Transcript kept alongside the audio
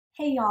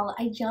Hey y'all,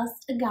 I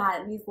just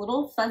got these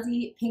little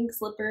fuzzy pink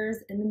slippers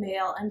in the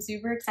mail. I'm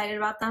super excited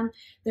about them.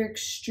 They're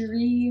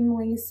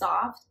extremely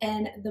soft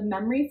and the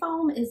memory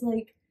foam is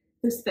like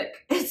this thick.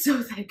 It's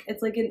so thick.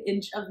 It's like an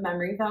inch of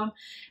memory foam.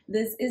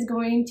 This is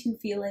going to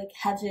feel like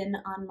heaven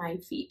on my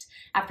feet.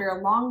 After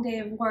a long day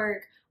of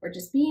work or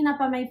just being up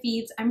on my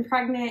feet, I'm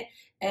pregnant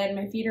and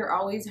my feet are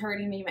always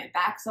hurting me. My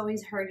back's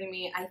always hurting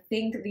me. I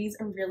think these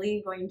are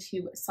really going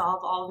to solve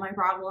all of my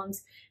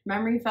problems.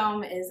 Memory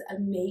foam is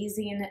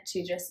amazing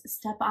to just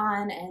step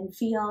on and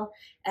feel.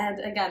 And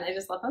again, I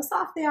just love how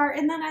soft they are.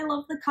 And then I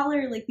love the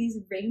color, like these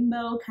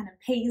rainbow kind of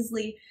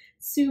paisley,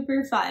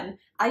 super fun.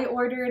 I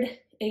ordered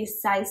a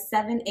size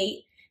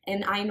 7-8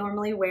 and I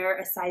normally wear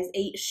a size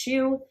 8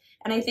 shoe.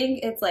 And I think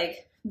it's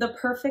like the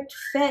perfect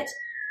fit.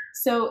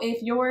 So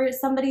if you're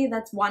somebody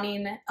that's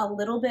wanting a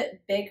little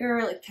bit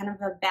bigger, like kind of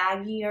a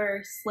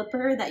baggier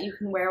slipper that you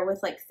can wear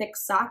with like thick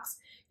socks,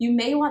 you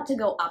may want to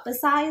go up a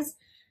size,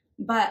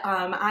 but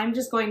I'm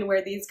just going to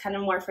wear these kind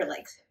of more for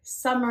like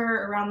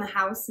summer around the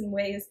house in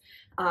ways.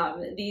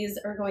 These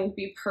are going to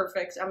be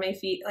perfect on my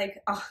feet.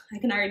 Like, oh, I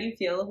can already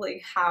feel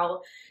like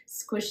how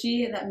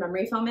squishy that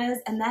memory foam is.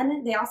 And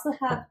then they also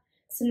have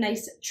some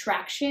nice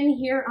traction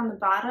here on the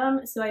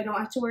bottom, so I don't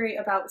have to worry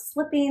about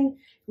slipping,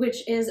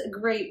 which is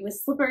great with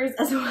slippers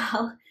as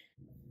well.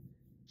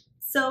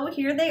 So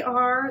here they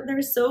are.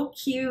 They're so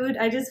cute.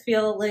 I just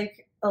feel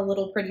like a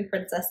little pretty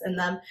princess in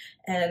them,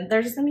 and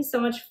they're just gonna be so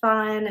much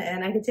fun,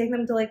 and I could take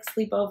them to like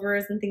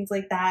sleepovers and things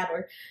like that,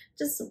 or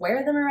just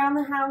wear them around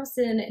the house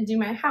and do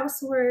my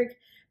housework.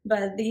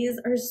 But these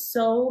are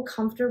so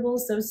comfortable,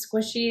 so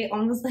squishy,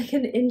 almost like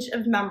an inch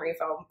of memory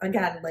foam.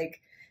 Again,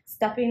 like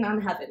stepping on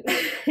heaven,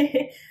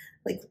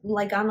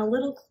 like on a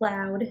little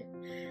cloud.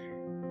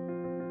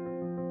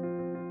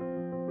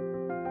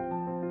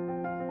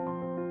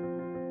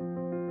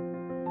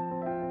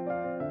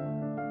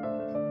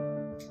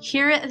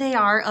 Here they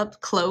are up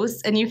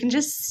close, and you can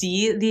just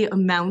see the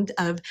amount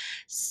of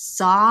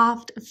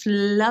soft,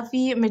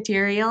 fluffy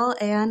material.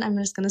 And I'm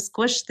just gonna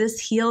squish this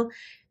heel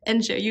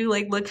and show you,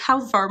 like, look how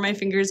far my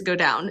fingers go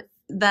down.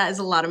 That is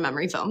a lot of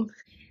memory foam.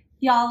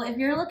 Y'all, if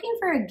you're looking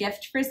for a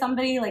gift for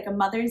somebody, like a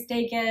Mother's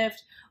Day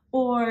gift,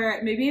 or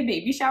maybe a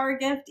baby shower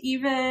gift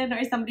even,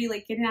 or somebody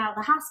like getting out of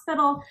the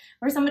hospital,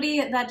 or somebody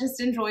that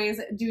just enjoys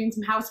doing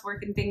some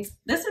housework and things,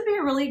 this would be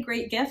a really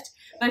great gift.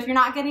 But if you're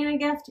not getting a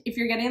gift, if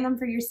you're getting them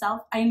for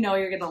yourself, I know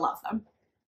you're gonna love them.